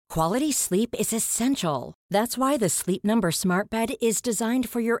Quality sleep is essential. That's why the Sleep Number Smart Bed is designed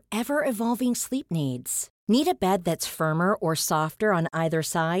for your ever-evolving sleep needs. Need a bed that's firmer or softer on either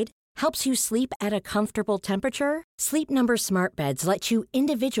side? Helps you sleep at a comfortable temperature? Sleep Number Smart Beds let you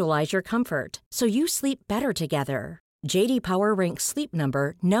individualize your comfort, so you sleep better together. JD Power ranks Sleep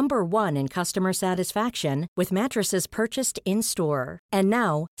Number number 1 in customer satisfaction with mattresses purchased in-store. And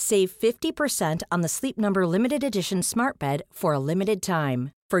now, save 50% on the Sleep Number Limited Edition Smart Bed for a limited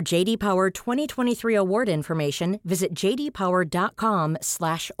time. For JD Power 2023 award information, visit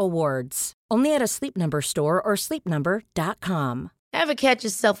jdpower.com/awards. Only at a Sleep Number store or sleepnumber.com. Ever catch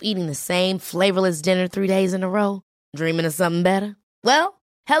yourself eating the same flavorless dinner 3 days in a row? Dreaming of something better? Well,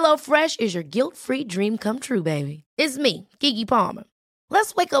 HelloFresh is your guilt-free dream come true, baby. It's me, Keke Palmer.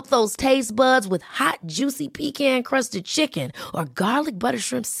 Let's wake up those taste buds with hot, juicy pecan-crusted chicken or garlic butter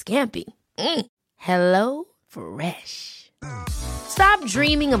shrimp scampi. Hello Fresh. Stop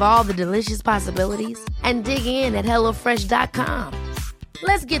dreaming of all the delicious possibilities and dig in at HelloFresh.com.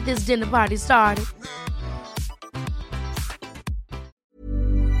 Let's get this dinner party started.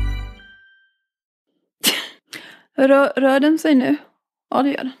 Rör den sig nu? Ja, det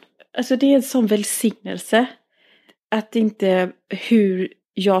gör den. Alltså det är en sån välsignelse att inte hur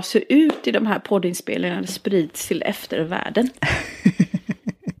jag ser ut i de här poddinspelningarna sprids till eftervärlden.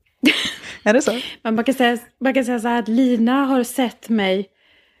 Är det så? Men man kan säga så här att Lina har sett mig.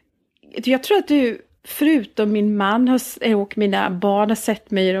 Jag tror att du, förutom min man och mina barn, har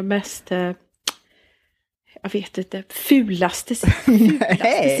sett mig i de mest, jag vet inte, fulaste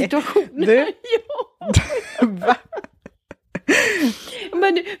situationer. Du? Va?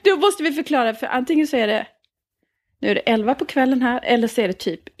 Men då måste vi förklara, för antingen så är det, nu är det 11 på kvällen här, eller så är det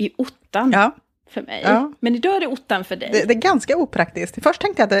typ i ottan. Ja. För mig. Ja. Men idag är det ottan för dig. Det är ganska opraktiskt. Först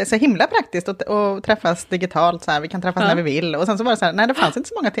tänkte jag att det är så himla praktiskt att träffas digitalt. Så här, vi kan träffas när vi vill. Och sen så var det så här, nej det fanns inte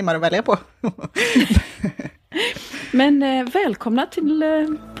så många timmar att välja på. Men välkomna till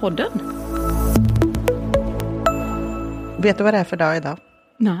podden. Vet du vad det är för dag idag?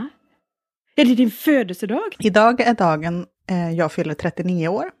 Nej. Är det din födelsedag? Idag är dagen jag fyller 39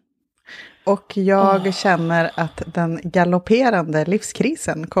 år. Och jag känner att den galopperande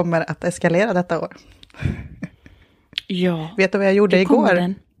livskrisen kommer att eskalera detta år. Ja. Vet du vad jag gjorde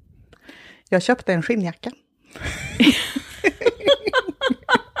igår? Jag köpte en skinnjacka.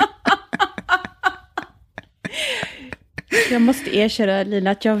 Jag måste erkänna,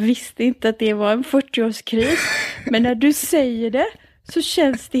 Lina, att jag visste inte att det var en 40-årskris. Men när du säger det så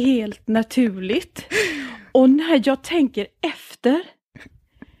känns det helt naturligt. Och när jag tänker efter,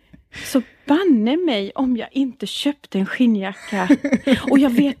 så banne mig om jag inte köpte en skinnjacka. Och jag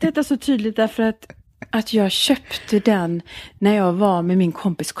vet detta så tydligt därför att jag köpte den när jag var med min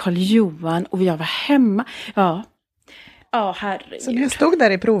kompis Karl Johan och jag var hemma. Ja, herregud. Så jag stod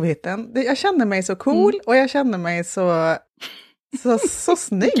där i provhytten. Jag kände mig så cool och jag kände mig så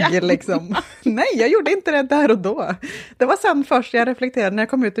snygg liksom. Nej, jag gjorde inte det där och då. Det var sen först jag reflekterade när jag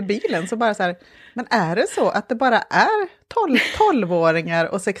kom ut ur bilen så bara så här, men är det så att det bara är 12-åringar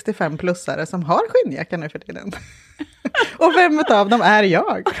och 65-plussare som har skinnjacka nu för tiden? Och vem av dem är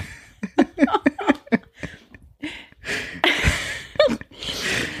jag?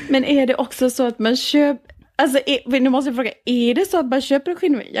 Men är det också så att man köper, alltså nu måste jag fråga, är det så att man köper en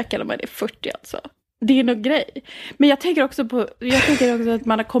skinnjacka när man är 40 alltså? Det är nog grej. Men jag tänker också att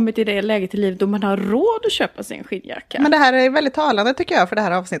man har kommit i det läget i livet då man har råd att köpa sig en skinnjacka. Men det här är väldigt talande tycker jag för det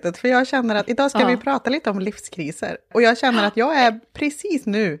här avsnittet. För jag känner att idag ska vi prata lite om livskriser. Och jag känner att jag är precis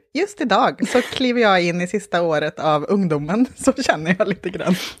nu, just idag, så kliver jag in i sista året av ungdomen. Så känner jag lite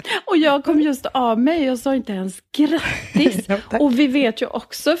grann. Och jag kom just av mig, jag sa inte ens grattis. Och vi vet ju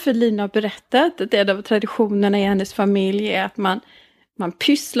också, för Lina har berättat, att en av traditionerna i hennes familj är att man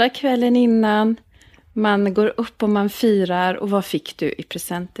pysslar kvällen innan. Man går upp och man firar. Och vad fick du i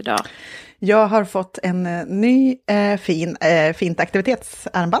present idag? Jag har fått en ny fint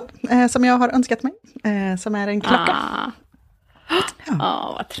aktivitetsarmband som jag har önskat mig. Som är en klocka.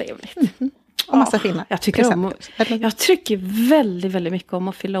 Vad trevligt. Och massa fina. Jag tycker väldigt, väldigt mycket om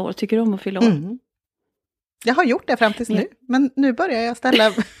att fylla år. Tycker du om att fylla år? Mm. Jag har gjort det fram tills nu. Men nu börjar jag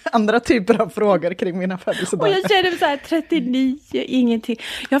ställa andra typer av frågor kring mina födelsedagar. Och jag känner så här, 39, ingenting.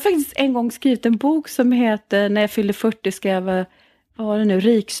 Jag har faktiskt en gång skrivit en bok som heter När jag fyller 40 ska jag vara, vad var det nu,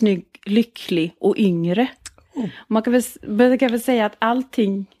 rik, snygg, lycklig och yngre. Man kan väl säga att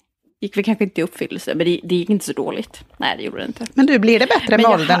allting gick väl kanske inte i uppfyllelse. Men det gick inte så dåligt. Nej, det gjorde det inte. Men du, blir det bättre med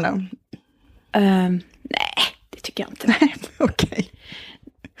åldern då? Nej, det tycker jag inte. Okej.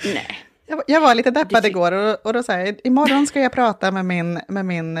 Nej. Jag var lite deppad igår och då sa jag, imorgon ska jag prata med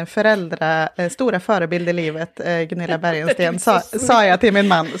min stora förebild i livet, Gunilla Bergensten, sa jag till min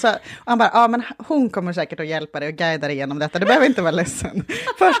man. Och han bara, men hon kommer säkert att hjälpa dig och guida dig igenom detta, du behöver inte vara ledsen.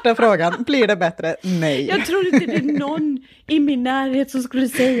 Första frågan, blir det bättre? Nej. Jag tror inte det är någon i min närhet som skulle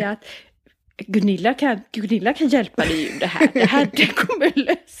säga att Gunilla kan hjälpa dig ur det här. Det kommer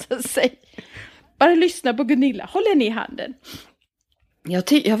lösa sig. Bara lyssna på Gunilla, håll henne i handen.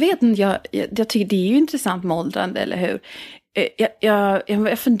 Jag vet inte, jag tycker det är ju intressant med åldrande, eller hur?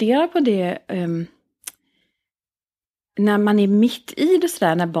 Jag funderar på det när man är mitt i det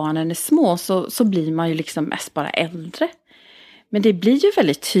sådär, när barnen är små så blir man ju liksom mest bara äldre. Men det blir ju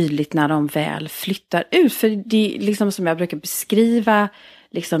väldigt tydligt när de väl flyttar ut, för det är liksom som jag brukar beskriva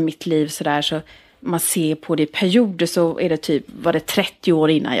liksom mitt liv sådär, så man ser på det i perioder, så är det typ, var det 30 år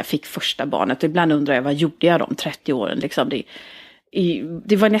innan jag fick första barnet, och ibland undrar jag, vad gjorde jag de 30 åren liksom?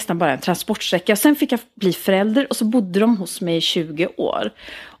 Det var nästan bara en transportsträcka. Sen fick jag bli förälder och så bodde de hos mig i 20 år.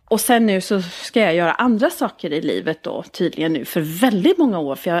 Och sen nu så ska jag göra andra saker i livet då, tydligen nu, för väldigt många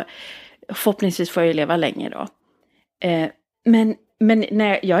år. För förhoppningsvis får jag leva länge då. Men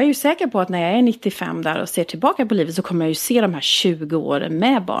jag är ju säker på att när jag är 95 där och ser tillbaka på livet, så kommer jag ju se de här 20 åren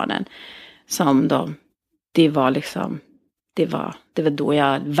med barnen. Som det var då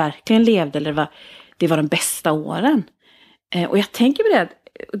jag verkligen levde, eller det var de bästa åren. Och jag tänker på det,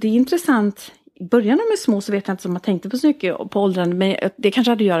 det är intressant, i början när de är små så vet jag inte om man tänkte på så mycket på åldern, men det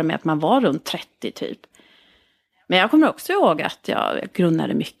kanske hade att göra med att man var runt 30 typ. Men jag kommer också ihåg att jag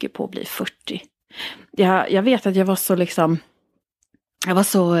grunnade mycket på att bli 40. Jag vet att jag var så liksom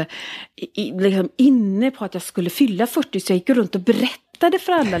inne på att jag skulle fylla 40, så jag gick runt och berättade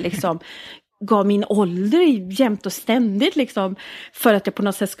för alla liksom, gav min ålder jämt och ständigt liksom, för att jag på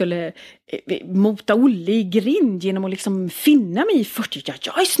något sätt skulle mota Olle i grind genom att liksom finna mig i 40.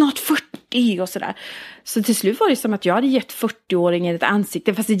 Jag är snart 40 och sådär. Så till slut var det som att jag hade gett 40-åringen ett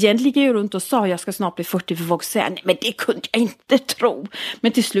ansikte, fast egentligen gick jag runt och sa jag ska snart bli 40, för folk säger nej, men det kunde jag inte tro.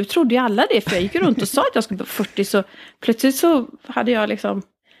 Men till slut trodde jag alla det, för jag gick runt och sa att jag skulle bli 40, så plötsligt så hade jag liksom,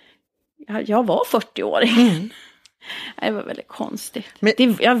 jag var 40-åring. Det var väldigt konstigt. Men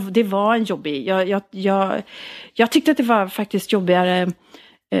det var en jobbig. Jag tyckte att det var faktiskt jobbigare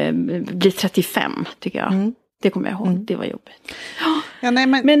bli 35, tycker jag. Det kommer jag ihåg. Det var jobbigt. Ja, nej,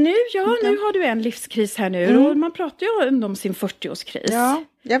 men nu har du en livskris här nu. Och man pratar ju om sin 40-årskris. Ja,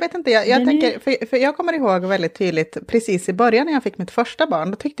 jag vet inte. Jag tänker, för jag kommer ihåg väldigt tydligt, precis i början när jag fick mitt första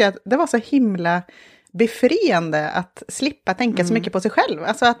barn, då tyckte jag att det var så himla befriande att slippa tänka så mycket på sig själv.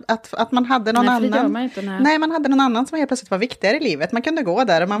 Alltså att man hade någon annan. Man hade någon annan som helt plötsligt var viktigare i livet. Man kunde gå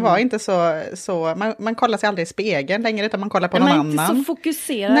där och man var inte så man kollade sig aldrig i spegeln längre, utan man kollade på någon annan. Man var inte så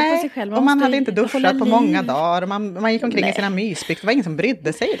fokuserad på sig själv. Och man hade inte duschat på många dagar. Och man gick omkring i sina mysbyxor. Det var ingen som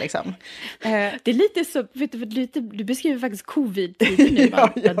brydde sig liksom. Det är lite så, du beskriver faktiskt covid-tiden nu.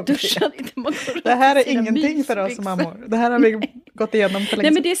 Jag duschade inte. Det här är ingenting för oss mammor. Det här har vi gått igenom för länge.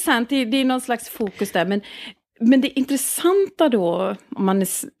 Nej, men det är sant. Det är någon slags fokus där. Men det intressanta då, om man det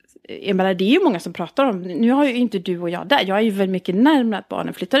är ju många som pratar om, nu har ju inte du och jag där, jag är ju väldigt mycket närmare att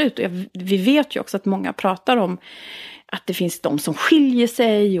barnen flyttar ut, och vi vet ju också att många pratar om att det finns de som skiljer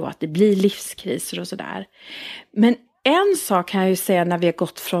sig och att det blir livskriser och sådär. Men en sak kan jag ju säga, när vi har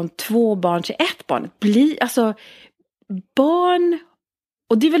gått från 2 barn till 1 barn, barn,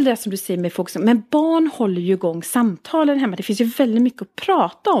 och det är väl det som du säger med fokus, men barn håller ju igång samtalen hemma. Det finns ju väldigt mycket att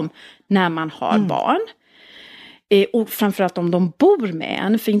prata om när man har barn. Och framförallt om de bor med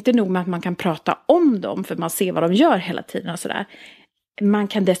en. För inte nog med att man kan prata om dem, för man ser vad de gör hela tiden och sådär. Man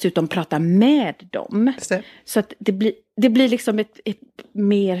kan dessutom prata med dem. Så att det blir liksom ett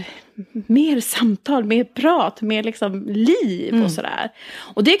mer samtal, mer prat, mer liksom liv och sådär.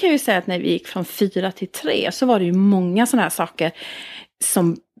 Och det kan jag ju säga att när vi gick från 4 till 3 så var det ju många sådana här saker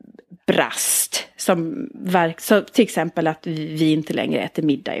som brast. Så till exempel att vi inte längre äter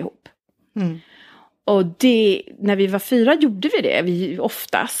middag ihop. Och när vi var 4 gjorde vi det. Vi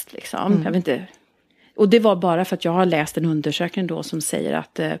oftast liksom. Jag vet inte. Och det var bara för att jag har läst en undersökning då som säger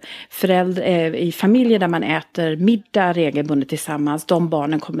att föräldrar i familjer där man äter middag regelbundet tillsammans, de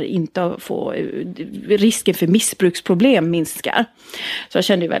barnen kommer inte att få, risken för missbruksproblem minskar. Så jag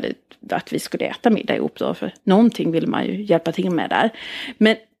kände ju väldigt att vi skulle äta middag ihop då, för någonting vill man ju hjälpa till med där.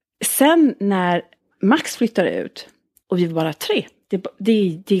 Men sen när Max flyttar ut och vi var bara 3,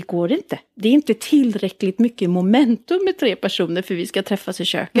 det går inte. Det är inte tillräckligt mycket momentum med 3 personer för vi ska träffas i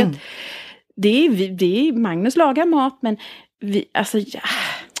köket. Det är Magnus lagar mat, men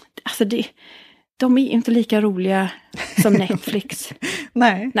de är inte lika roliga som Netflix.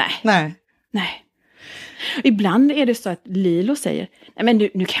 Nej. Ibland är det så att Lilo säger, nej men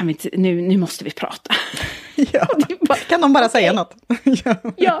nu kan vi inte, nu måste vi prata. Ja, kan de bara säga något?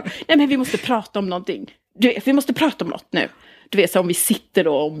 Ja, nej men vi måste prata om någonting. Vi måste prata om något nu. Du vet, så om vi sitter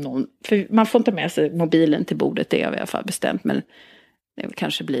då om någon, för man får inte med sig mobilen till bordet, det har vi i alla fall bestämt, men det har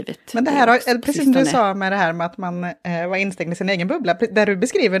kanske blivit. Men det här, precis som du sa med det här med att man var instängd i sin egen bubbla, där du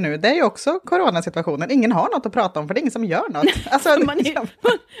beskriver nu, det är ju också coronasituationen. Ingen har något att prata om, för det är ingen som gör något. Alltså, man är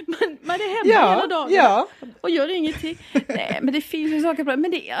hemma hela dagen och gör ingenting. Nej, men det finns ju saker på det.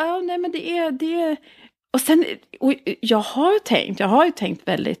 Men det är... Och sen, jag har ju tänkt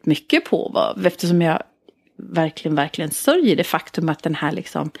väldigt mycket på eftersom jag verkligen sörjer det faktum att den här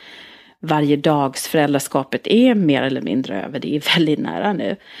liksom varje dags föräldraskapet är mer eller mindre över. Det är väldigt nära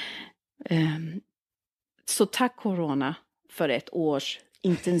nu. Så tack corona för ett års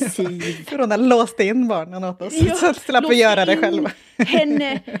intensiv... Corona låste in barnen åt oss, så slapp vi göra det själva.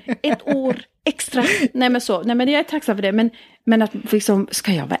 Henne ett år extra. Nej men jag är tacksam för det. Men att liksom,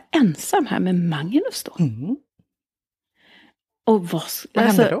 ska jag vara ensam här med Magnus då? Mm. Och vad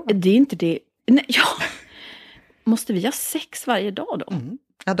händer då? Det är inte det... Nej, måste vi ha sex varje dag då? Mm.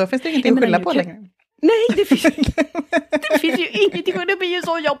 Ja, då finns det ingenting att skylla på längre. Nej, det finns ju ingenting och det blir ju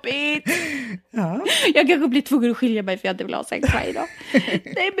så jobbigt. Ja. Jag kanske blir tvungen att skilja mig för jag inte vill ha sex varje dag.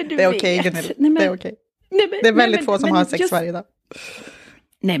 Nej, men det är okej, Gunilla. Det är okej. Det är väldigt få som har sex varje dag.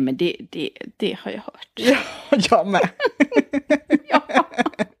 Nej, men det har jag hört. Ja, jag med. Ja.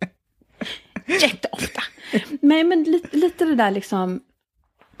 Jätteofta. Nej, men lite det där liksom...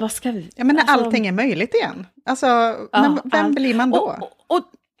 Vad ska vi... Ja, men när allting är möjligt igen. Alltså, vem blir man då? Och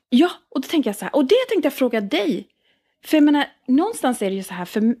då tänker jag så här. Och det tänkte jag fråga dig. För jag menar, någonstans är det ju så här.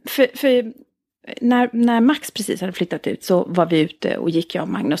 För när Max precis hade flyttat ut så var vi ute och gick jag och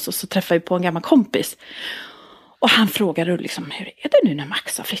Magnus. Och så träffade vi på en gammal kompis. Och han frågade liksom, hur är det nu när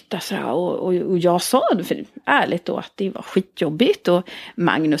Max har flyttat? Så och jag sa för ärligt då att det var skitjobbigt. Och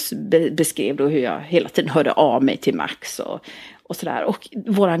Magnus beskrev då hur jag hela tiden hörde av mig till Max och sådär. Och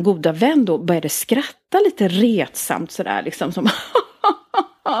våran goda vän då började skratta lite retsamt sådär. Liksom som,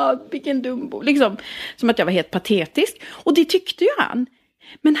 vilken dumbo. Liksom, som att jag var helt patetisk. Och det tyckte ju han.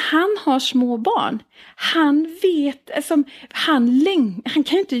 Men han har små barn. Han vet, alltså, han kan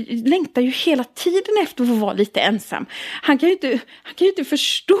ju inte längta ju hela tiden efter att få vara lite ensam. Han kan ju inte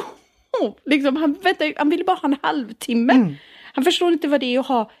förstå. Liksom, han vill bara ha en halvtimme. Mm. Han förstår inte vad det är att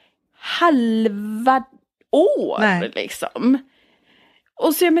ha halva år. Nej. Liksom.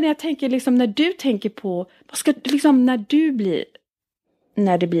 Och så jag tänker liksom, när du tänker på, liksom,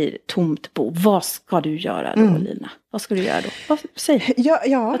 när det blir tomt bo, vad ska du göra då, Lina? Vad ska du göra då? Säg.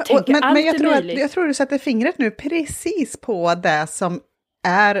 Ja. Men jag tror du sätter fingret nu precis på det som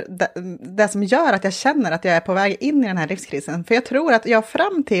är det som gör att jag känner att jag är på väg in i den här livskrisen. För jag tror att jag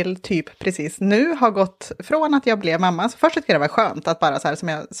fram till typ precis nu har gått från att jag blev mamma. Så först tyckte jag det var skönt att bara så här, som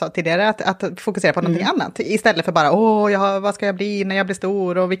jag sa tidigare, att fokusera på någonting annat. Istället för bara, vad ska jag bli när jag blir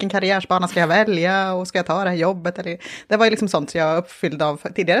stor och vilken karriärsbana ska jag välja och ska jag ta det här jobbet? Eller, det var ju liksom sånt jag uppfyllde av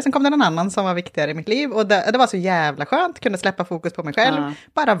tidigare. Sen kom det någon annan som var viktigare i mitt liv och det var så jävla skönt. Kunde släppa fokus på mig själv,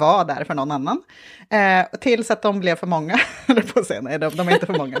 bara vara där för någon annan. Tills att de blev för många. Nej, de är inte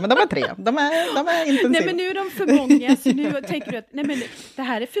för många, men de är 3. De är intensiva. Nej, men nu är de för många, så nu tänker du att nej, men det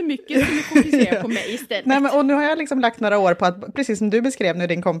här är för mycket som du fokuserar på mig istället. Nej, men, och nu har jag liksom lagt några år på att, precis som du beskrev nu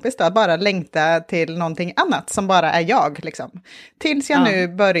din kompis då, bara längta till någonting annat som bara är jag. Liksom. Tills jag nu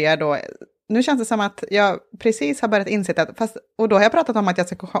börjar då, nu känns det som att jag precis har börjat inse att, och då har jag pratat om att jag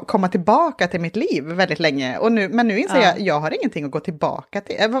ska komma tillbaka till mitt liv väldigt länge. Men nu inser jag har ingenting att gå tillbaka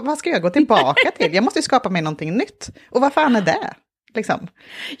till. Vad ska jag gå tillbaka till? Jag måste ju skapa mig någonting nytt. Och vad fan är det? Liksom.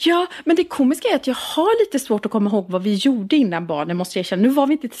 Ja, men det komiska är att jag har lite svårt att komma ihåg vad vi gjorde innan barnen, måste jag erkänna. Nu var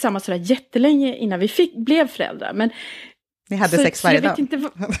vi inte tillsammans sådär jättelänge innan vi blev föräldrar. Men ni hade sex varje dag. Inte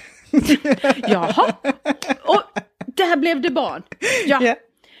Jaha. Och där blev det barn. Ja. Yeah.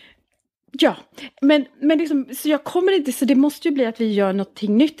 Ja, men liksom, så jag kommer inte, så det måste ju bli att vi gör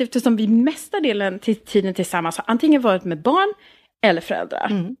någonting nytt eftersom vi mesta delen till tiden tillsammans har antingen varit med barn eller föräldrar.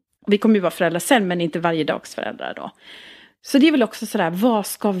 Mm. Vi kommer ju vara föräldrar sen, men inte varje dags föräldrar då. Så det är väl också sådär, vad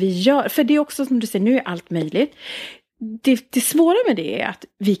ska vi göra? För det är också som du säger, nu är allt möjligt. Det svåra med det är att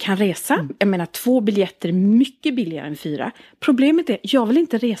vi kan resa. Mm. Jag menar, 2 biljetter är mycket billigare än 4. Problemet är, jag vill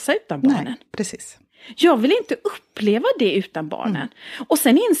inte resa utan barnen. Nej, precis. Jag vill inte uppleva det utan barnen. Mm. Och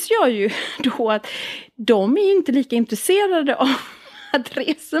sen inser jag ju då att de är inte lika intresserade av att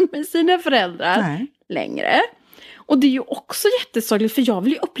resa med sina föräldrar längre. Och det är ju också jättesorgligt, för jag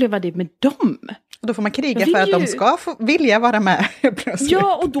vill ju uppleva det med dem. Och då får man kriga för att de ska vilja vara med.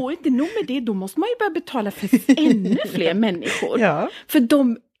 Ja, och då är det inte nog med det. Då måste man ju börja betala för ännu fler människor. Ja. För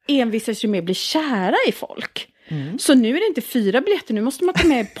de envisas ju med att bli kära i folk. Så nu är det inte 4 biljetter, nu måste man ta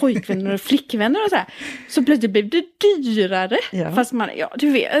med pojkvänner och flickvänner och så här. Så plötsligt blev det dyrare. Ja. Fast man, ja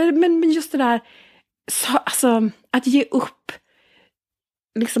du vet, men just det där, så, alltså att ge upp,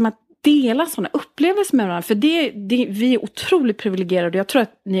 liksom att dela sådana upplevelser med varandra. För vi är otroligt privilegierade. Jag tror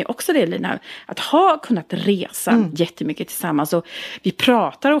att ni också det, Lina. Att ha kunnat resa jättemycket tillsammans. Och vi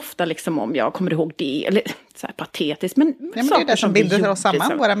pratar ofta liksom om, jag kommer ihåg det. Eller så här patetiskt. Men det är det som binder oss samman.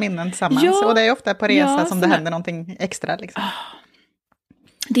 Så. Våra minnen tillsammans. Ja, och det är ofta på resa som det händer någonting extra. Liksom.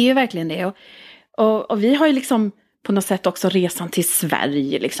 Det är ju verkligen det. Och vi har ju liksom på något sätt också resan till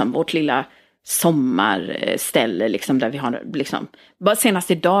Sverige. Liksom vårt lilla sommarställe liksom, där vi har liksom,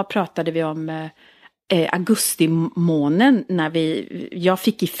 senast idag pratade vi om augustimånen när jag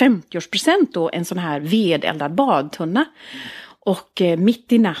fick i 50-årspresent då en sån här vedeldad badtunna och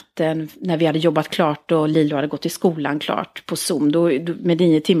mitt i natten när vi hade jobbat klart och Lilo hade gått i skolan klart på Zoom då, med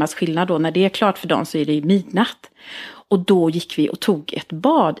 9 timmars skillnad då, när det är klart för dem så är det midnatt. Och då gick vi och tog ett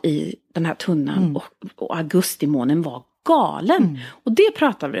bad i den här tunnan och augustimånen var galen. Och det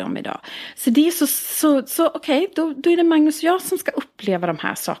pratar vi om idag. Så det är så okej, då är det Magnus och jag som ska uppleva de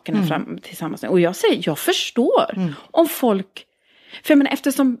här sakerna fram tillsammans. Och jag förstår om folk, för jag menar,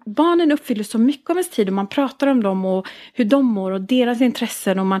 eftersom barnen uppfyller så mycket av ens tid och man pratar om dem och hur de mår och deras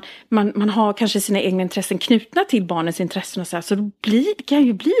intressen och man har kanske sina egna intressen knutna till barnens intressen och så det kan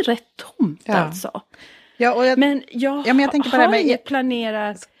ju bli rätt tomt alltså. Ja, och men jag tänker på har inget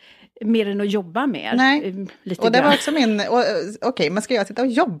planerat mer än att jobba mer. Nej, lite och det var också okej, men ska jag sitta och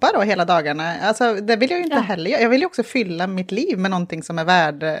jobba då hela dagarna? Alltså det vill jag ju inte heller. Jag vill ju också fylla mitt liv med någonting som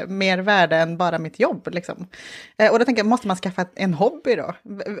är mer värde än bara mitt jobb. Liksom. Och då tänker jag, måste man skaffa en hobby då?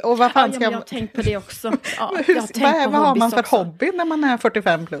 Och vad fan ska jag har tänkt på det också. Ja, vad har man för hobby när man är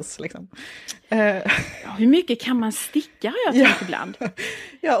 45 plus? Liksom? Hur mycket kan man sticka har jag tänkt ibland.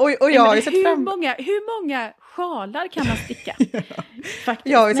 Ja, och jag har ju sett hur många sjalar kan man sticka?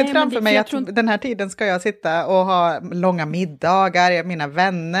 Jag har ju sett framför mig att den här tiden ska jag sitta och ha långa middagar, mina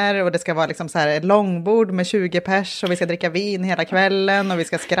vänner, och det ska vara liksom så här ett långbord med 20 pers och vi ska dricka vin hela kvällen och vi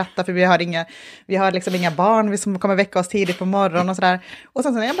ska skratta för vi har liksom inga barn som kommer väcka oss tidigt på morgonen och sådär. Och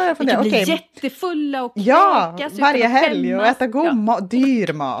sen när jag börjar fundera, okej. Jättefulla och kräkas varje helg och äta god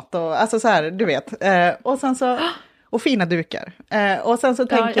dyr mat och alltså så här, du vet. Och sen så och fina dukar. Och sen så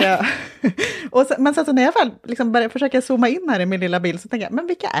tänker jag... men sen så när jag väl liksom börjar försöka zooma in här i min lilla bild så tänker jag, men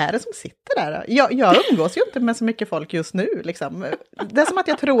vilka är det som sitter där? Jag umgås ju inte med så mycket folk just nu. Liksom. Det är som att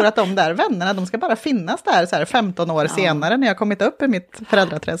jag tror att de där vännerna, de ska bara finnas där så här 15 år senare när jag kommit upp i mitt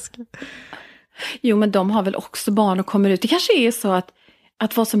föräldraträsk. Jo, men de har väl också barn och kommer ut. Det kanske är så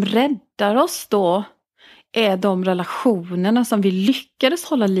att vad som räddar oss då är de relationerna som vi lyckades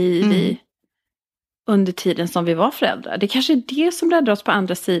hålla liv i under tiden som vi var föräldrar. Det kanske är det som räddar oss på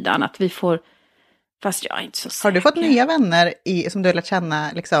andra sidan, att vi får, fast jag är inte så säker. Har du fått nya vänner som du har lärt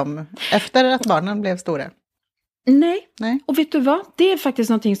känna liksom, efter att barnen blev stora? Nej. Och vet du vad? Det är faktiskt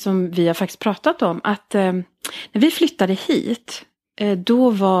någonting som vi har faktiskt pratat om, att när vi flyttade hit, då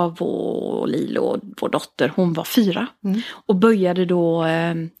var vår Lilo, vår dotter, hon var 4 och började då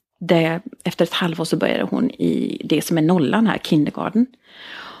efter ett halvår så började hon i det som är nollan här, kindergarten.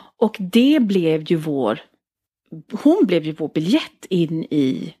 Och det blev ju hon blev ju vår biljett in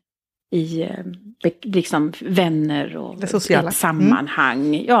i liksom vänner och ett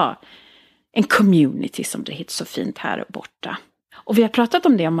sammanhang. Ja, en community som det heter så fint här borta. Och vi har pratat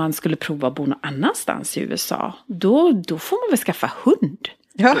om det, om man skulle prova att bo någon annanstans i USA. Då får man väl skaffa hund.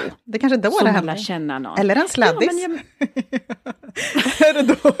 Ja, det kanske då det händer. Känna någon. Eller en sladdis. Ja, är det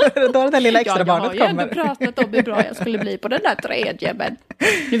då det där lilla extra barnet kommer? Jag har ju ändå pratat om hur bra jag skulle bli på den där 3:e. Men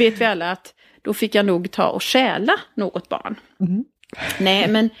nu vet vi alla att då fick jag nog ta och stjäla något barn. Nej,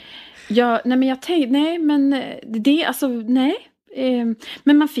 men jag tänkte,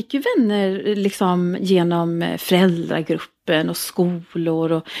 men man fick ju vänner liksom genom föräldragruppen och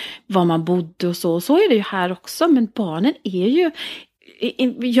skolor och var man bodde och så. Så är det ju här också, men barnen är ju...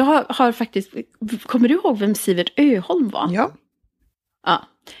 Jag har faktiskt... Kommer du ihåg vem Sivert Öholm var? Ja.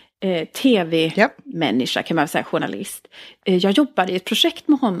 TV-människa kan man säga, journalist. Jag jobbade i ett projekt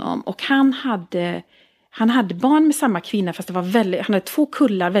med honom och han hade barn med samma kvinna, fast han hade 2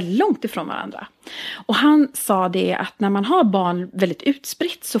 kullar väldigt långt ifrån varandra. Och han sa det att när man har barn väldigt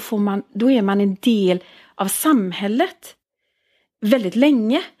utspritt så då är man en del av samhället väldigt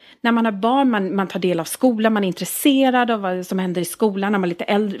länge. När man har barn, man tar del av skolan, man är intresserad av vad som händer i skolan när man är lite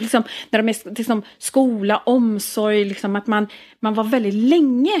äldre. Liksom, när de är liksom, skola, omsorg, liksom, att man var väldigt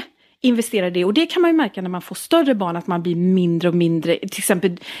länge investera i det. Och det kan man ju märka när man får större barn, att man blir mindre och mindre. Till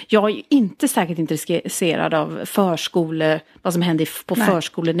exempel, jag är ju inte särskilt intresserad av vad som händer på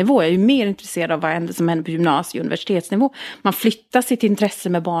förskolenivå. Jag är ju mer intresserad av vad som händer på gymnasie- och universitetsnivå. Man flyttar sitt intresse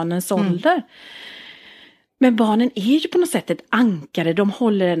med barnens ålder. Men barnen är ju på något sätt ett ankare. De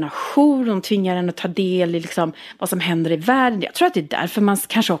håller en ajour, de tvingar en att ta del i liksom vad som händer i världen. Jag tror att det är därför man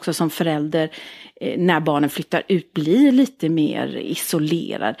kanske också som förälder, när barnen flyttar ut, blir lite mer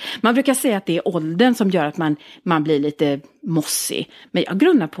isolerad. Man brukar säga att det är åldern som gör att man blir lite mossig. Men jag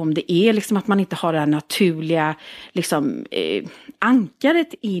grunnar på om det är liksom att man inte har det här naturliga liksom,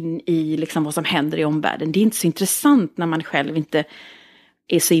 ankaret in i liksom vad som händer i omvärlden. Det är inte så intressant när man själv inte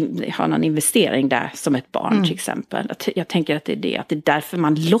har någon investering där som ett barn till exempel. Jag tänker att det är därför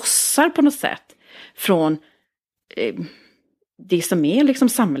man lossar på något sätt från det som är liksom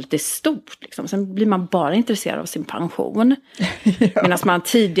samhället är stort. Liksom. Sen blir man bara intresserad av sin pension. Medan man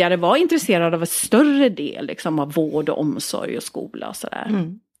tidigare var intresserad av en större del liksom, av vård och omsorg och skola och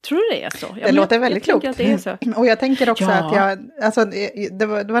sådär. Tror du det är så? Det låter väldigt klokt. Att det är så. Och jag tänker också att det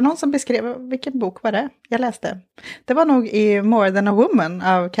var någon som beskrev, vilken bok var det jag läste? Det var nog i More Than a Woman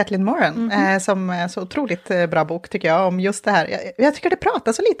av Kathleen Moran, som är så otroligt bra bok tycker jag, om just det här. Jag tycker det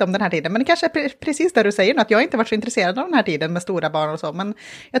pratas så lite om den här tiden, men det kanske är precis där du säger nu, att jag inte varit så intresserad av den här tiden med stora barn och så, men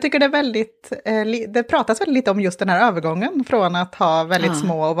jag tycker det är väldigt, det pratas väldigt lite om just den här övergången från att ha väldigt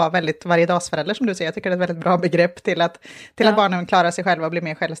små och vara väldigt varjedagsförälder som du säger. Jag tycker det är ett väldigt bra begrepp till att barnen klarar sig själva och blir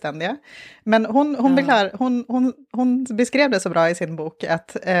mer självständiga. Men hon beskrev det så bra i sin bok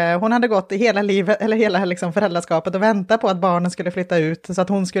att hon hade gått i hela livet, eller hela liksom föräldraskapet och väntat på att barnen skulle flytta ut så att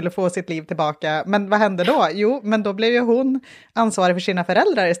hon skulle få sitt liv tillbaka. Men vad hände då? Jo, men då blev ju hon ansvarig för sina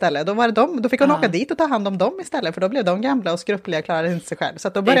föräldrar istället. Då fick hon åka dit och ta hand om dem istället, för då blev de gamla och skruppliga och klarade inte sig själv. Så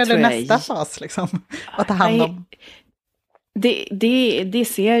att då började nästa fas liksom, att ta hand om. Det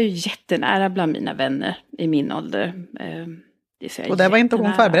ser jag ju jättenära bland mina vänner i min ålder. Och det var inte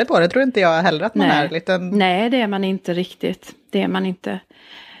hon förberedd på, det tror inte jag heller att man är liten. Nej, det är man inte riktigt. Det är man inte.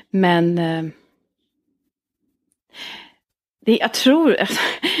 Men jag tror,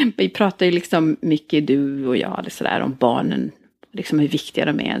 vi pratar ju liksom mycket du och jag så där, om barnen, liksom hur viktiga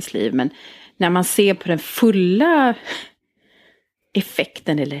de är i ens liv. Men när man ser på den fulla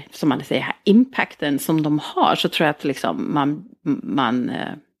effekten, eller som man säger här, impacten som de har, så tror jag att liksom man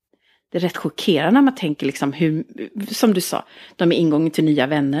det är rätt chockerande när man tänker liksom hur, som du sa, de är ingången till nya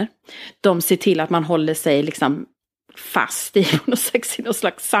vänner. De ser till att man håller sig liksom fast i någon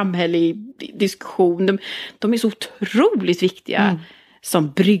slags samhällelig diskussion. De är så otroligt viktiga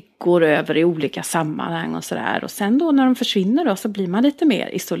som bryggor över i olika sammanhang och sådär. Och sen då när de försvinner då, så blir man lite mer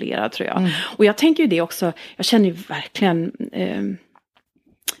isolerad, tror jag. Och jag tänker ju det också, jag känner ju verkligen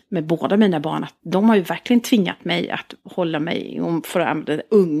med båda mina barn att de har ju verkligen tvingat mig att hålla mig, om för att använda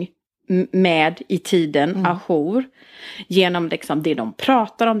ung, med i tiden, ajour, genom liksom det de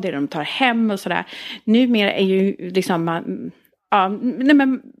pratar om, det de tar hem och sådär. Numera är ju liksom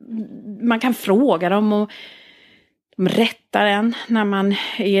man kan fråga dem och de rättar en när man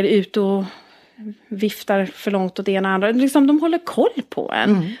är ute och viftar för långt åt det ena och andra. Liksom, de håller koll på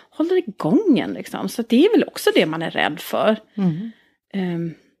en, håller igång en liksom. Så det är väl också det man är rädd för.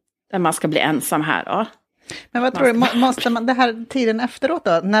 Där man ska bli ensam här då. Men vad tror du, måste man, det här tiden efteråt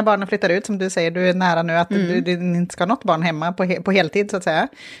då, när barnen flyttar ut, som du säger, du är nära nu att du inte ska ha något barn hemma på heltid så att säga.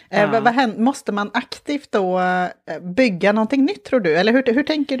 Måste man aktivt då bygga någonting nytt, tror du? Eller hur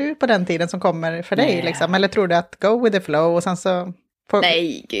tänker du på den tiden som kommer för dig? Liksom? Eller tror du att go with the flow och sen så...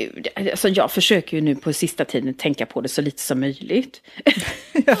 Nej, gud. Alltså, jag försöker ju nu på sista tiden tänka på det så lite som möjligt.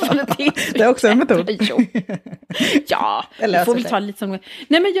 Ja, det är också en metod. Ja, det får väl ta lite som...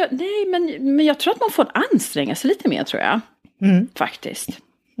 Men jag tror att man får anstränga sig lite mer, tror jag. Faktiskt.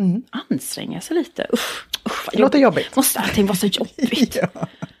 Anstränga sig lite. Usch, det låter jobbigt. Måste allting vara så jobbigt?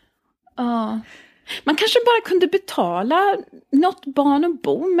 Man kanske bara kunde betala något barn och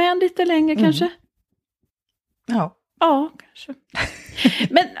bo med en lite längre kanske. Ja. Ja, kanske.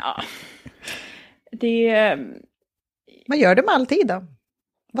 Men ja, det... Vad gör du med all tid då?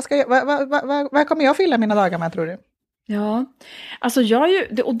 Vad kommer jag fylla mina dagar med, tror du? Ja, alltså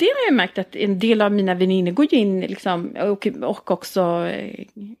och det har jag märkt att en del av mina väninnor går ju in liksom, och också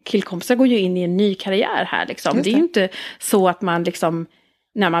killkompisar går ju in i en ny karriär här liksom. Det är ju inte så att man liksom,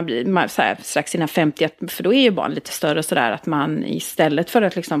 när man blir så här, strax innan 50, för då är ju barn lite större och sådär, att man istället för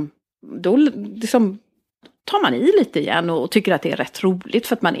att liksom, då liksom tar man i lite igen och tycker att det är rätt roligt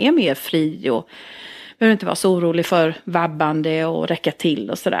för att man är mer fri och behöver inte vara så orolig för vabbande och räcka till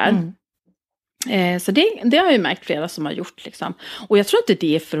och sådär. Så det har jag ju märkt flera som har gjort liksom. Och jag tror inte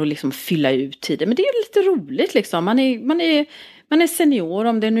det är för att liksom fylla ut tiden, men det är lite roligt liksom. Man är senior,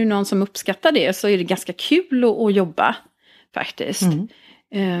 om det är nu någon som uppskattar det så är det ganska kul att jobba faktiskt.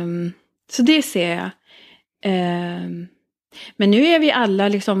 Så det ser jag. Men nu är vi alla,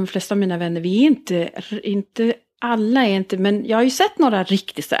 liksom, de flesta av mina vänner, vi är inte alla är inte, men jag har ju sett några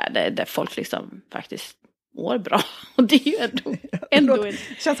riktigt så här där folk liksom faktiskt mår bra. Och det är ju ändå det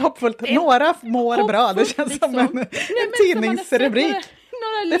känns hoppfullt. Några mår bra, det känns liksom som en tidningsrubrik.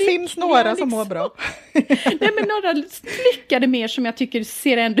 Det finns några liksom, som mår bra. Nej, men några lyckade mer som jag tycker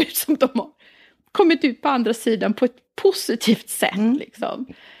ser ändå ut som de har kommit ut på andra sidan på ett positivt sätt liksom.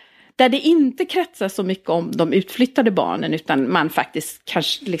 Där det inte kretsar så mycket om de utflyttade barnen, utan man faktiskt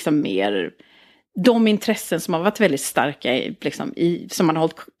kanske liksom mer de intressen som har varit väldigt starka liksom, som man har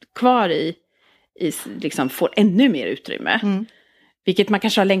hållit kvar i liksom, får ännu mer utrymme. Vilket man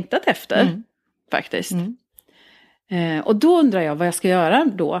kanske har längtat efter faktiskt. Och då undrar jag vad jag ska göra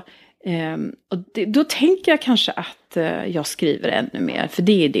då. Och då tänker jag kanske att jag skriver ännu mer, för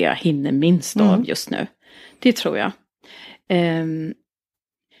det är det jag hinner minst av just nu. Det tror jag.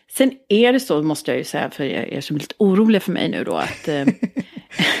 Sen är det så, måste jag ju säga, för jag är så lite orolig för mig nu då,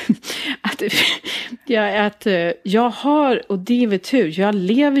 att jag har, och det är väl tur, jag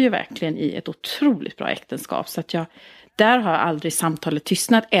lever ju verkligen i ett otroligt bra äktenskap, så att där har aldrig samtalet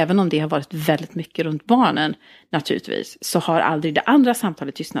tystnat, även om det har varit väldigt mycket runt barnen naturligtvis, så har aldrig det andra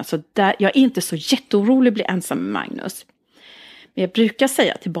samtalet tystnat, så jag är inte så jätteorolig att bli ensam med Magnus. Men jag brukar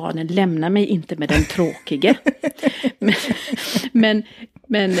säga till barnen, lämna mig inte med den tråkige. men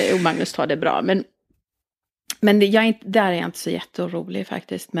och Magnus tar det bra. Men där är jag inte så jätteorolig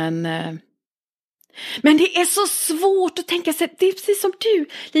faktiskt. Men det är så svårt att tänka sig. Det är precis som du,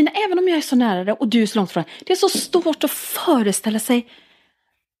 Lina, även om jag är så nära dig och du är så långt från. Det är så svårt att föreställa sig.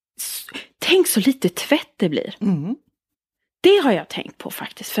 Tänk så lite tvätt det blir. Det har jag tänkt på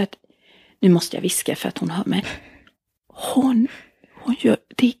faktiskt. För att, nu måste jag viska för att hon hör mig. Hon gör,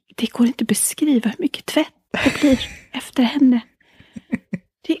 det går inte att beskriva hur mycket tvätt det blir efter henne.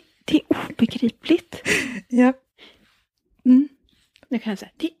 Det är obegripligt. Ja. Nu kan jag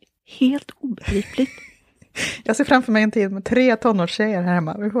säga, det är helt obegripligt. Jag ser framför mig en tid med 3 tonårstjejer här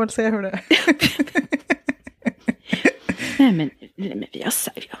hemma. Vi får väl se hur det är. Nej, men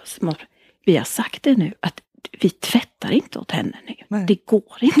vi har sagt det nu, att vi tvättar inte åt henne nu. Nej. Det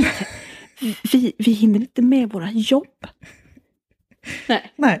går inte. Vi hinner inte med våra jobb.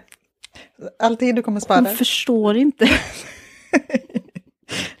 Nej. Alltid du kommer spara. Hon förstår inte.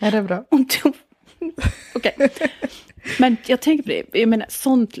 Är det bra? Okej. Men jag tänker på det. Jag menar,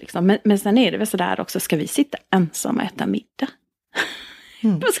 sånt liksom. Men sen är det väl sådär också. Ska vi sitta ensamma och äta middag?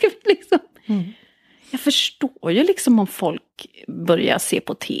 Då ska vi liksom... Jag förstår ju liksom om folk börjar se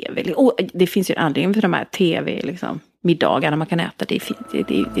på tv. Och det finns ju en anledning för de här tv liksom, middagarna man kan äta. Det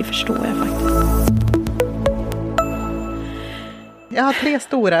förstår jag faktiskt. Jag har 3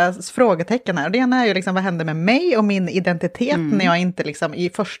 stora frågetecken här. Det ena är ju liksom, vad händer med mig och min identitet när jag inte liksom i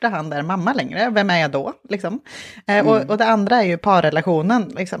första hand är mamma längre? Vem är jag då? Liksom? Och det andra är ju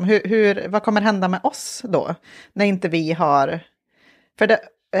parrelationen. Liksom. Vad kommer hända med oss då? När inte vi har...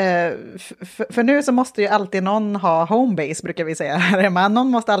 För nu så måste ju alltid någon ha homebase, brukar vi säga här hemma. Någon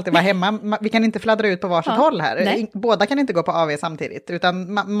måste alltid vara hemma. Vi kan inte fladdra ut på varsitt håll här. Nej. Båda kan inte gå på AV samtidigt,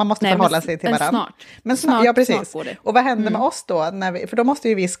 utan man måste förhålla sig till varandra. Men snart, ja, precis. Och vad händer med oss då? För då måste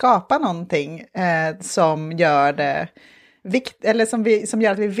ju vi skapa någonting som gör det... eller som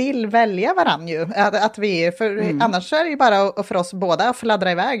gör att vi vill välja varann ju. Annars är det ju bara för oss båda att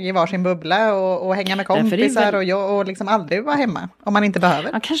fladdra iväg i varsin bubbla och hänga med kompisar och liksom aldrig vara hemma om man inte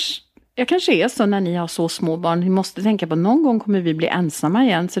behöver. Jag kanske är så när ni har så små barn. Ni måste tänka på att någon gång kommer vi bli ensamma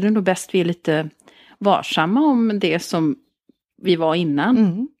igen. Så det är nog bäst vi är lite varsamma om det som vi var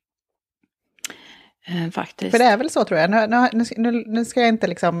innan. Faktiskt. För det är väl så, tror jag. Nu ska jag inte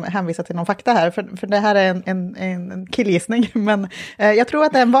liksom hänvisa till någon fakta här, för det här är en killgissning. Men jag tror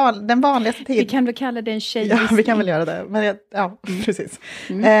att det är den vanligaste tiden. Vi kan väl kalla det en tjejgissning. Ja, vi kan väl göra det. Men precis.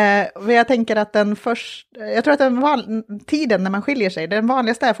 Jag tänker att jag tror att tiden när man skiljer sig, den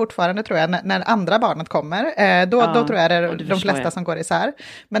vanligaste är fortfarande, tror jag, när andra barnet kommer. Då tror jag det är de flesta som går isär.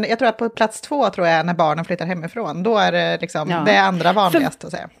 Men jag tror att på plats 2, tror jag, när barnen flyttar hemifrån, då är det liksom det andra vanligaste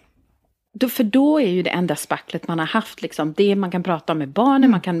att säga. För då är ju det enda spacklet man har haft, liksom, det man kan prata om med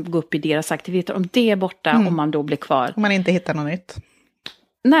barnen, man kan gå upp i deras aktiviteter, om det är borta, om man då blir kvar. Om man inte hittar något nytt.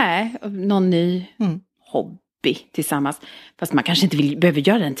 Nej, någon ny hobby tillsammans. Fast man kanske inte behöver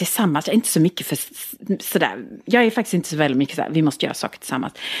göra den tillsammans. Jag är inte så mycket för sådär. Jag är faktiskt inte så väldigt mycket sådär, vi måste göra saker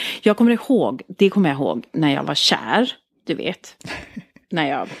tillsammans. Det kommer jag ihåg när jag var kär, du vet. När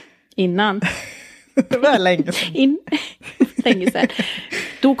jag innan. Det var länge sedan. Länge sedan.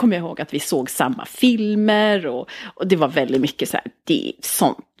 Då kommer jag ihåg att vi såg samma filmer och det var väldigt mycket så här,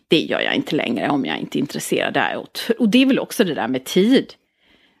 det gör jag inte längre om jag inte är intresserad där. Och det är väl också det där med tid.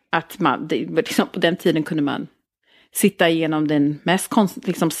 Att liksom, på den tiden kunde man sitta igenom den mest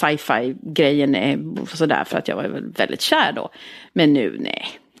liksom sci-fi-grejen och sådär för att jag var väldigt kär då. Men nu, nej.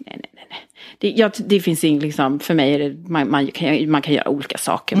 Det finns inget, liksom, för mig är det, man kan göra olika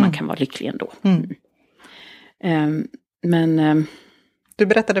saker, man kan vara lycklig ändå. Du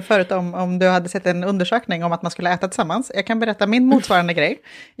berättade förut om du hade sett en undersökning om att man skulle äta tillsammans. Jag kan berätta min motsvarande grej.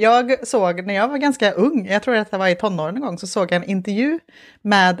 Jag såg, när jag var ganska ung, jag tror att det var i tonåren en gång, så såg jag en intervju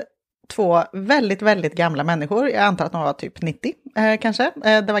med 2 väldigt, väldigt gamla människor. Jag antar att de var typ 90 kanske.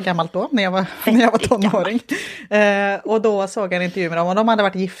 Det var gammalt då, när jag var tonåring. Och då såg jag en intervju med dem och de hade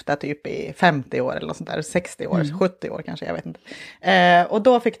varit gifta typ i 50 år eller något sånt där. 60 år, 70 år kanske, jag vet inte. Och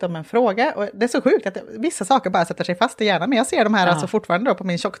då fick de en fråga. Och det är så sjukt att vissa saker bara sätter sig fast i hjärnan. Men jag ser de här alltså fortfarande då på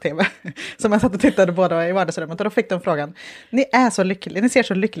min tjock-tv. Som jag satt och tittade båda i vardagsrummet. Och då fick de frågan, ni är så lyckliga, ni ser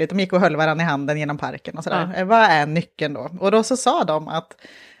så lyckligt. De gick och höll varandra i handen genom parken och sådär. Vad är nyckeln då? Och då så sa de att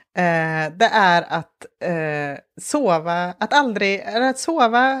det är att sova,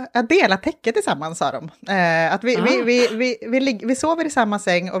 att dela täcket tillsammans, sa de. Att vi sover i samma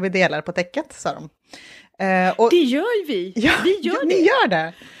säng och vi delar på täcket, sa de. Och det gör vi. Ja, vi gör det. Ni gör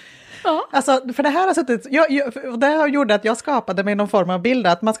det. Ja. Alltså, för det här har suttit, det har gjort att jag skapade mig någon form av bild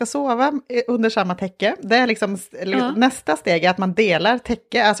att man ska sova under samma täcke. Det är liksom nästa steg är att man delar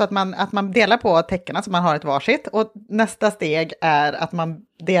täcke, alltså att man delar på täckena så man har ett varsitt. Och nästa steg är att man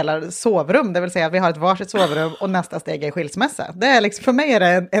delar sovrum, det vill säga att vi har ett varsitt sovrum och nästa steg är skilsmässa. Det är liksom, för mig är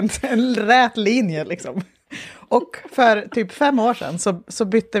det en rät linje liksom. Och för typ 5 år sedan så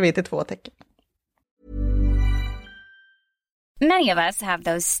bytte vi till 2 täcken. Many of us have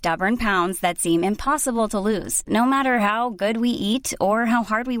those stubborn pounds that seem impossible to lose, no matter how good we eat or how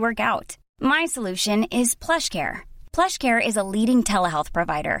hard we work out. My solution is PlushCare. PlushCare is a leading telehealth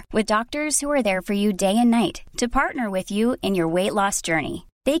provider with doctors who are there for you day and night to partner with you in your weight loss journey.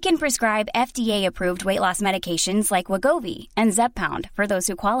 They can prescribe FDA-approved weight loss medications like Wegovy and Zepbound for those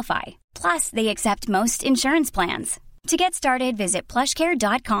who qualify. Plus, they accept most insurance plans. To get started, visit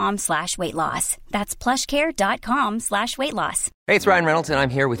plushcare.com/weightloss. That's plushcare.com/weightloss. Hey, it's Ryan Reynolds, and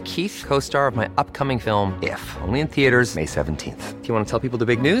I'm here with Keith, co-star of my upcoming film, If, only in theaters May 17th. Do you want to tell people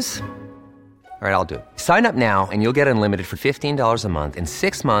the big news? All right, I'll do it. Sign up now and you'll get unlimited for $15 a month and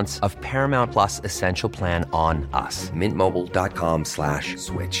 6 months of Paramount Plus Essential Plan on us.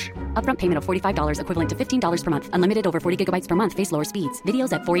 MintMobile.com/switch. Upfront payment of $45 equivalent to $15 per month. Unlimited over 40 gigabytes per month. Face lower speeds.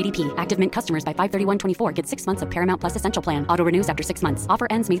 Videos at 480p. Active Mint customers by 531.24 get 6 months of Paramount Plus Essential Plan. Auto renews after 6 months. Offer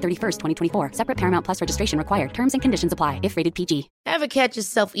ends May 31st, 2024. Separate Paramount Plus registration required. Terms and conditions apply if rated PG. Ever catch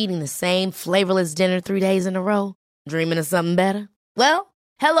yourself eating the same flavorless dinner 3 days in a row? Dreaming of something better? Well,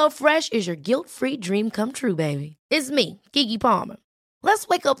 HelloFresh is your guilt-free dream come true, baby. It's me, Keke Palmer. Let's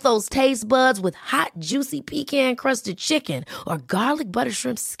wake up those taste buds with hot, juicy pecan-crusted chicken or garlic butter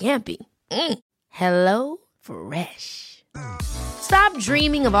shrimp scampi. Hello Fresh. Stop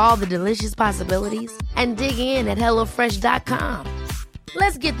dreaming of all the delicious possibilities and dig in at HelloFresh.com.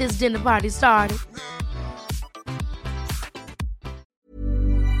 Let's get this dinner party started.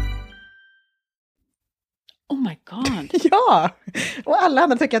 Oh my god. Ja, och alla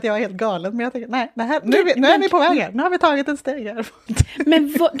andra tycker att jag är helt galen. Men jag tänker, nej, nu är vi på väg här. Nu har vi tagit ett steg här.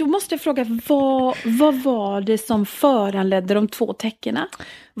 Men då måste jag fråga, vad var det som föranledde de 2 täckena?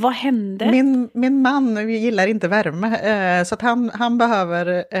 Vad hände? Min man gillar inte värme, så att han behöver,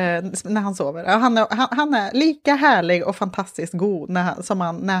 när han sover. Han är lika härlig och fantastiskt god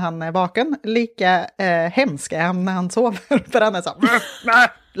när han är vaken. Lika hemsk är han när han sover. För han är så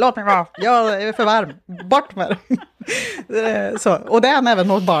låt mig vara, jag är för varm, bort med det. Så, och det är han även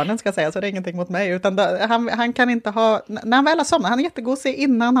mot barnen, ska jag säga, så det är ingenting mot mig. Utan han kan inte ha, när han väl har somnat, han är jättegosig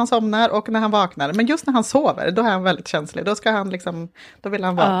innan han somnar och när han vaknar. Men just när han sover, då är han väldigt känslig. Då ska han liksom, då vill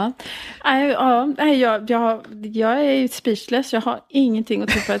han vara. Jag är speechless, jag har ingenting att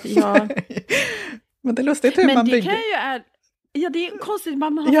tycka att jag... Men det är lustigt hur man bygger. Ja, det är konstigt,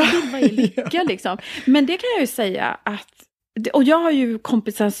 man har bild vad är lycka liksom. Men det kan jag ju säga att, och jag har ju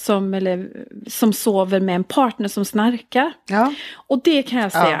kompisar som sover med en partner som snarkar. Ja. Och det kan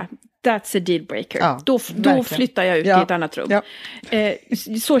jag säga, that's a deal breaker. Ja, då flyttar jag ut i ett annat rum. Ja.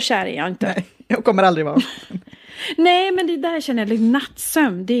 Så kär är jag inte. Nej, jag kommer aldrig vara. Nej, men det där känner jag, liksom,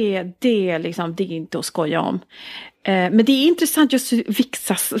 nattsömn, det är inte att skoja om. Men det är intressant just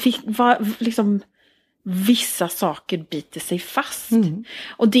vissa saker biter sig fast.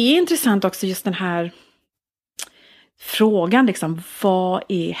 Och det är intressant också just den här frågan liksom, vad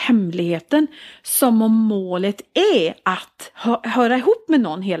är hemligheten? Som om målet är att höra ihop med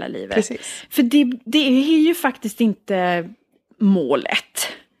någon hela livet. Precis. För det är ju faktiskt inte målet,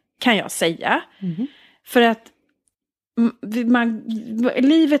 kan jag säga. För att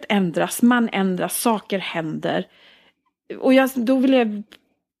livet ändras, man ändras, saker händer. Och då vill jag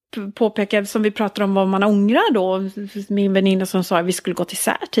påpeka, som vi pratar om vad man ångrar då. Min väninna som sa att vi skulle gått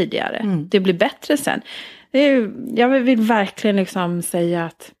isär tidigare. Det blir bättre sen. Jag vill verkligen liksom säga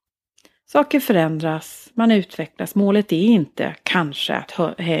att saker förändras, man utvecklas. Målet är inte kanske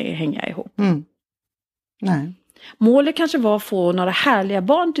att hänga ihop. Nej. Målet kanske var att få några härliga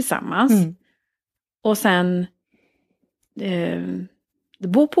barn tillsammans. Och sen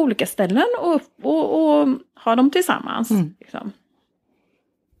bo på olika ställen och ha dem tillsammans. Liksom.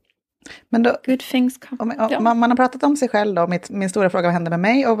 Men då, Good things come. man har pratat om sig själv då, min stora fråga, vad händer med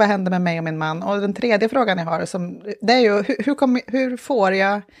mig och vad händer med mig och min man? Och den tredje frågan jag har, det är ju, hur får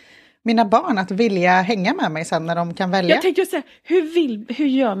jag mina barn att vilja hänga med mig sen när de kan välja? Jag tänkte säga, hur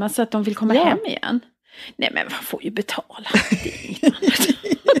gör man så att de vill komma hem igen? Nej, men man får ju betala. Det är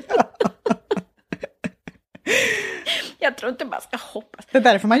inget annat. Jag tror inte man ska hoppas. Det är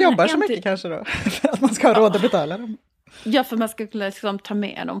därför man jobbar så mycket kanske då. För att man ska ha råd att betala dem. Ja, för man ska liksom ta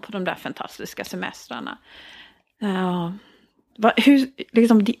med dem på de där fantastiska semestrarna.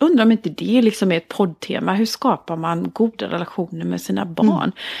 Liksom, undrar om inte det liksom är ett poddtema. Hur skapar man goda relationer med sina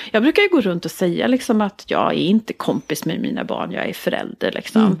barn? Jag brukar ju gå runt och säga liksom att jag är inte kompis med mina barn. Jag är förälder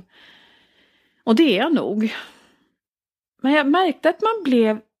liksom. Och det är jag nog. Men jag märkte att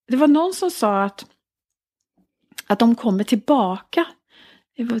det var någon som sa att de kommer tillbaka.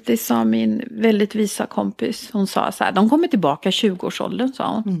 Det sa min väldigt visa kompis. Hon sa så här, de kommer tillbaka i 20-årsåldern, sa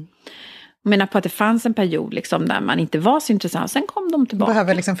hon. Hon menar på att det fanns en period liksom, där man inte var så intressant. Sen kom de tillbaka.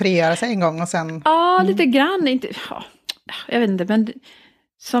 Behöver liksom frigöra sig en gång och sen... Ja, lite grann. Jag vet inte, men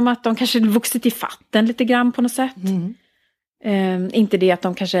som att de kanske vuxit i fatten lite grann på något sätt. Inte det att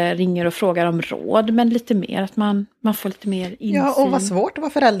de kanske ringer och frågar om råd, men lite mer att man får lite mer insyn. Ja, och vad svårt att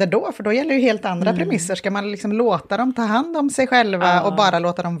vara förälder då, för då gäller ju helt andra premisser. Ska man liksom låta dem ta hand om sig själva och bara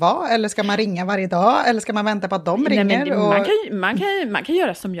låta dem vara? Eller ska man ringa varje dag? Eller ska man vänta på att de ringer? Nej, men man kan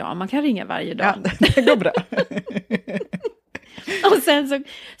göra som jag, man kan ringa varje dag. Ja, det går bra. Och sen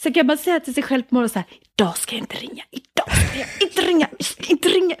så kan man säga till sig själv på morgonen så här, idag ska jag inte ringa, jag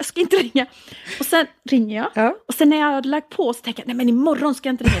ska inte ringa. Och sen ringer jag. Ja. Och sen när jag har lagt på så tänker jag, nej men imorgon ska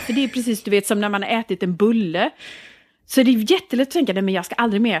jag inte ringa. För det är precis, du vet, som när man har ätit en bulle. Så det är jättelätt att tänka, nej men jag ska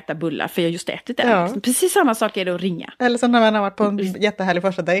aldrig mer äta bullar för jag har just ätit den. Ja. Precis samma sak är det att ringa. Eller som när man har varit på en jättehärlig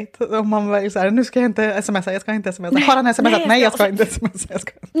första dejt. Och man var så här, nu ska jag inte smsa, jag ska inte smsa. Har han smsat? Nej, jag ska inte smsa.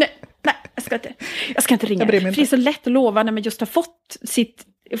 Nej, jag ska inte ringa. För det är så lätt att lova när man just har fått sitt...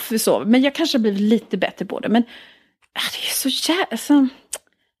 Så. Men jag kanske har blivit lite bättre på det. Men det är så jävla...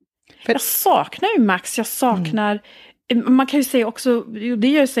 Jag saknar ju Max. Jag saknar... Man kan ju se också... Det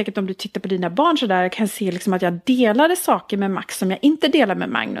gör ju säkert om du tittar på dina barn så där. Jag kan se liksom att jag delade saker med Max som jag inte delar med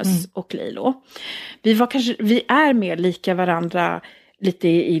Magnus och Lilo. Vi är mer lika varandra lite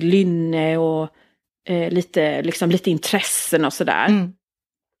i lynne och lite intressen och sådär.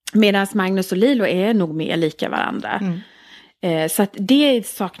 Medan Magnus och Lilo är nog mer lika varandra. Så att det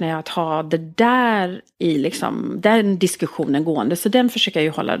saknar jag, att ha det där i liksom, den diskussionen gående. Så den försöker jag ju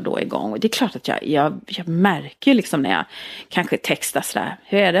hålla då igång. Och det är klart att jag märker liksom när jag kanske textar sådär.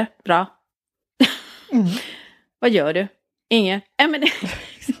 Hur är det? Bra? Vad gör du? Inget? Men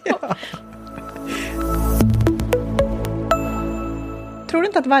ja. Tror du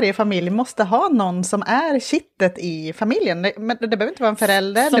inte att varje familj måste ha någon som är kittet i familjen? Men det behöver inte vara en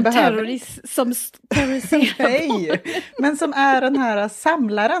förälder. Som terroriserar. Nej, men som är den här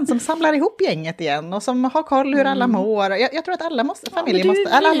samlaren som samlar ihop gänget igen och som har koll hur alla mår. Jag tror att alla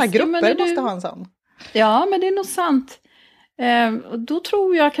alla grupper måste ha en sån. Ja, men det är nog sant. Och då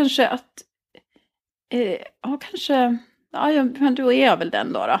tror jag kanske att... Ja, men då är jag väl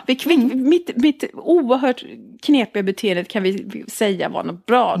den då. Mitt oerhört knepiga beteende kan vi säga var något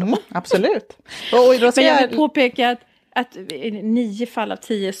bra då. Absolut. Men jag vill påpeka att 9 fall av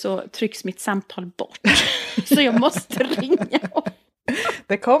 10 så trycks mitt samtal bort. Så jag måste ringa.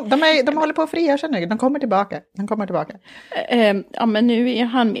 De håller på att frigöra sig nu. De kommer tillbaka. Ja, men nu är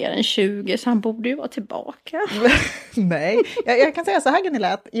han mer än 20 så han borde ju vara tillbaka. Nej, jag kan säga så här,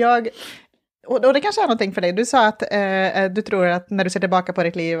 Gunilla, att och det kanske är någonting för dig. Du sa att du tror att när du ser tillbaka på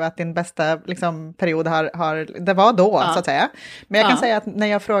ditt liv att din bästa liksom, period det var då, så att säga. Men jag kan säga att när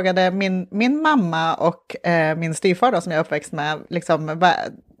jag frågade min mamma och min styvfar då, som jag är uppväxt med, liksom,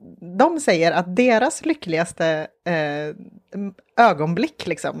 de säger att deras lyckligaste ögonblick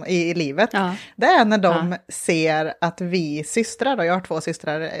liksom, i livet. Ja. Det är när de ser att vi systrar, då, jag har 2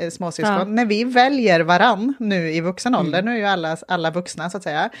 systrar, småsyskon, när vi väljer varann nu i vuxen ålder, nu är ju alla vuxna så att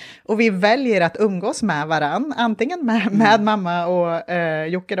säga, och vi väljer att umgås med varann, antingen med mamma och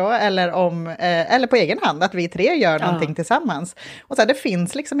Jocke då, eller på egen hand, att vi 3 gör någonting tillsammans. Och så här, det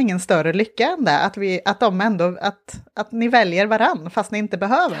finns liksom ingen större lycka än det, att ni väljer varann fast ni inte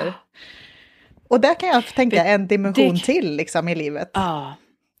behöver. Och där kan jag tänka en dimension till liksom, i livet. Ja.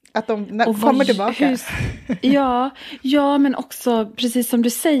 Att de kommer tillbaka. Ja, men också precis som du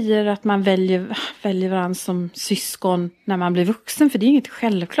säger att man väljer varandra som syskon när man blir vuxen. För det är inget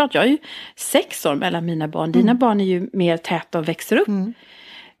självklart. Jag är ju 6 år mellan mina barn. Dina barn är ju mer täta och växer upp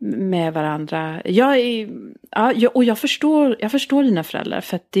med varandra. Jag förstår dina föräldrar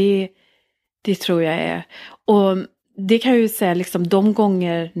för att det tror jag är. Och det kan jag ju säga liksom de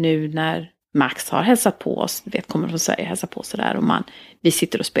gånger nu när Max har hälsat på oss, kommer från Sverige, hälsat på sådär och vi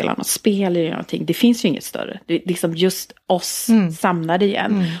sitter och spelar något spel eller någonting, det finns ju inget större. Det är liksom just oss samlade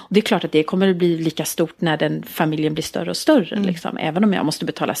igen. Och det är klart att det kommer att bli lika stort när den familjen blir större och större, liksom, även om jag måste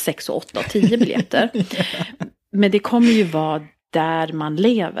betala 6, 8 och 10 biljetter. Men det kommer ju vara där man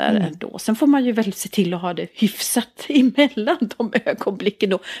lever ändå. Sen får man ju väl se till att ha det hyfsat emellan de ögonblicken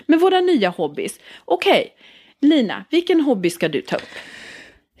då. Med våra nya hobbys. Okej, Lina, vilken hobby ska du ta upp?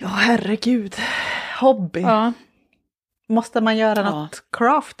 Ja, herregud. Hobby. Ja. Måste man göra något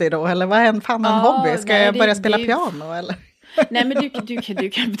crafty då? Eller vad är en hobby? Ska jag börja spela piano eller? Nej, men du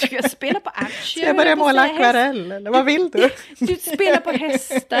kan spela på aktier. Ska jag börja måla akvarell? Eller vad vill du? Du spelar på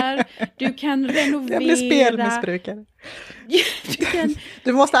hästar. Du kan renovera. Jag blir spelmissbrukare.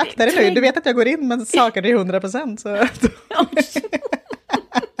 Du måste akta dig nu. Du vet att jag går in med saker till 100%. Så.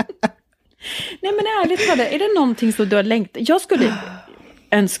 Nej, men ärligt talat, är det någonting som du har längtat? Jag skulle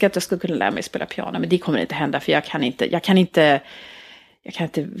önska att jag skulle kunna lära mig spela piano, men det kommer inte hända för jag kan inte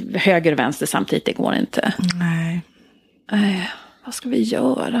höger och vänster samtidigt, det går inte. Nej. Vad ska vi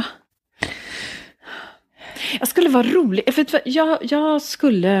göra? Jag skulle vara rolig, för jag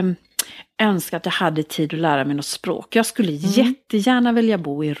skulle önska att jag hade tid att lära mig något språk. Jag skulle jättegärna vilja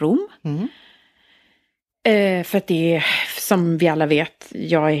bo i Rom. För att det är, som vi alla vet,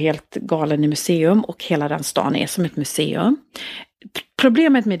 jag är helt galen i museum och hela den stan är som ett museum.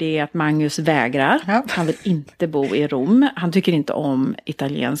 Problemet med det är att Magnus vägrar. Ja. Han vill inte bo i Rom. Han tycker inte om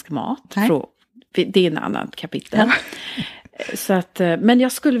italiensk mat. Det är en annan kapitel. Ja. Så att, men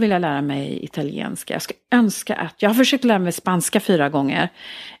jag skulle vilja lära mig italienska. Jag skulle önska att... Jag har försökt lära mig spanska 4 gånger.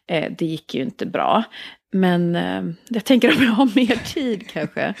 Det gick ju inte bra. Men jag tänker om jag har mer tid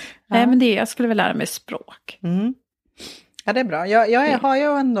kanske. Ja. Nej, men jag skulle vilja lära mig språk. Ja, det är bra. Jag har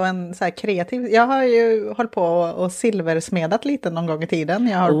ju ändå en så här kreativ... Jag har ju hållit på och silversmedat lite någon gång i tiden.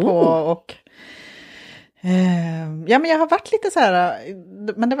 Jag har på och... men jag har varit lite så här...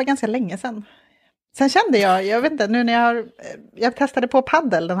 Men det var ganska länge sedan. Sen kände jag vet inte, nu när jag testade på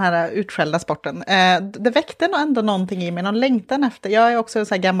paddel, den här utskällda sporten. Det väckte nog ändå någonting i mig, någon längtan efter. Jag är också en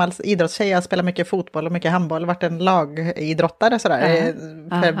så här gammal idrottstjej, jag spelar mycket fotboll och mycket handboll. Varit en lagidrottare sådär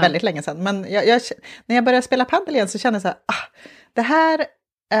för väldigt länge sedan. Men när jag började spela paddel igen så kände jag så här, det här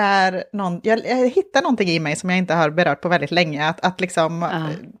är jag hittar någonting i mig som jag inte har berört på väldigt länge. Att liksom...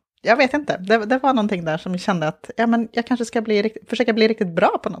 Jag vet inte, det var någonting där som kände att men jag kanske ska försöka bli riktigt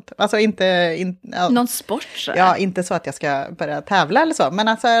bra på något. Alltså någon sport så. Ja, inte så att jag ska börja tävla eller så, men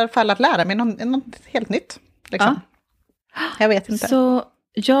alltså i alla fall att lära mig något helt nytt. Liksom. Jag vet inte. Så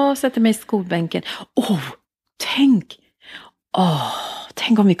jag sätter mig i skolbänken. Tänk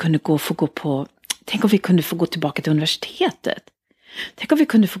om vi kunde tänk om vi kunde få gå tillbaka till universitetet. Tänk om vi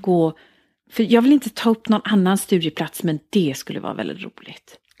kunde få gå, för jag vill inte ta upp någon annan studieplats, men det skulle vara väldigt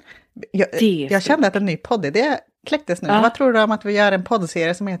roligt. Jag kände att en ny poddidé kläcktes nu. Vad tror du om att vi gör en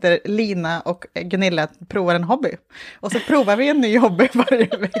poddserie som heter Lina och Gunilla provar en hobby? Och så provar vi en ny hobby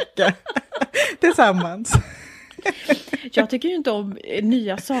varje vecka tillsammans. Jag tycker ju inte om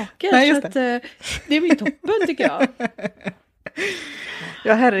nya saker. Nej, just så att, det är min toppen tycker jag.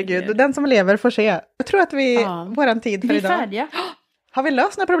 Ja, herregud. Den som lever får se. Jag tror att våran tid för idag. Vi är färdiga. Har vi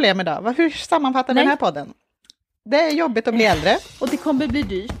löst några problem idag? Hur sammanfattar den här podden? Det är jobbigt att bli äldre. Och det kommer bli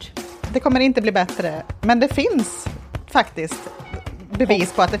dyrt. Det kommer inte bli bättre. Men det finns faktiskt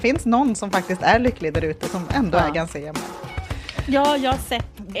bevis på att det finns någon som faktiskt är lycklig där ute som ändå är ganska gammal. Ja, jag har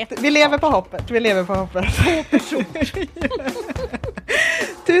sett Vi lever på hoppet. 2 personer.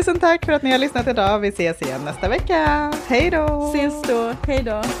 Tusen tack för att ni har lyssnat idag. Vi ses igen nästa vecka. Hej då! Ses då. Hej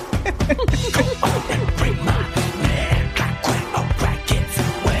då!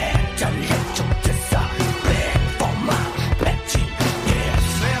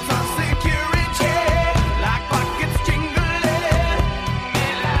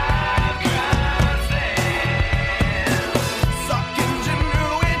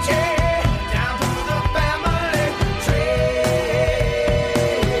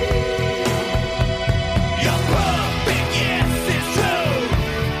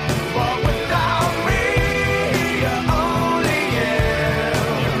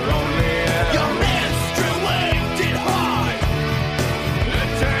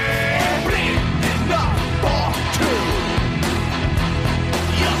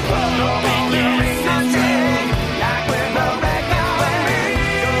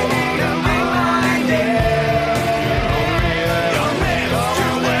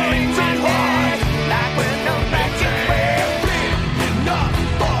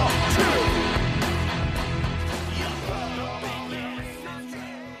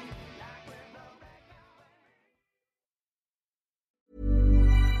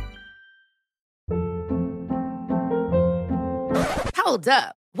 Hold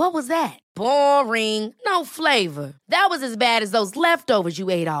up. What was that? Boring. No flavor. That was as bad as those leftovers you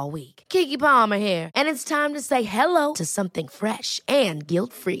ate all week. Keke Palmer here, and it's time to say hello to something fresh and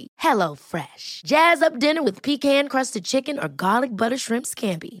guilt-free. Hello Fresh. Jazz up dinner with pecan-crusted chicken or garlic butter shrimp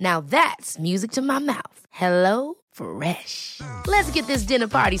scampi. Now that's music to my mouth. Hello Fresh. Let's get this dinner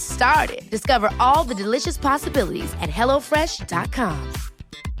party started. Discover all the delicious possibilities at hellofresh.com.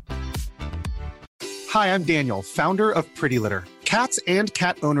 Hi, I'm Daniel, founder of Pretty Litter. Cats and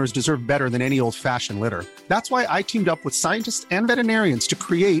cat owners deserve better than any old-fashioned litter. That's why I teamed up with scientists and veterinarians to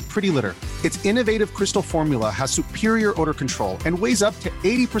create Pretty Litter. Its innovative crystal formula has superior odor control and weighs up to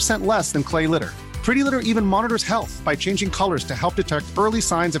 80% less than clay litter. Pretty Litter even monitors health by changing colors to help detect early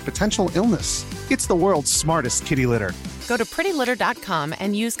signs of potential illness. It's the world's smartest kitty litter. Go to prettylitter.com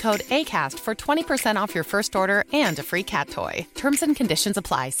and use code ACAST for 20% off your first order and a free cat toy. Terms and conditions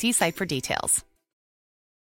apply. See site for details.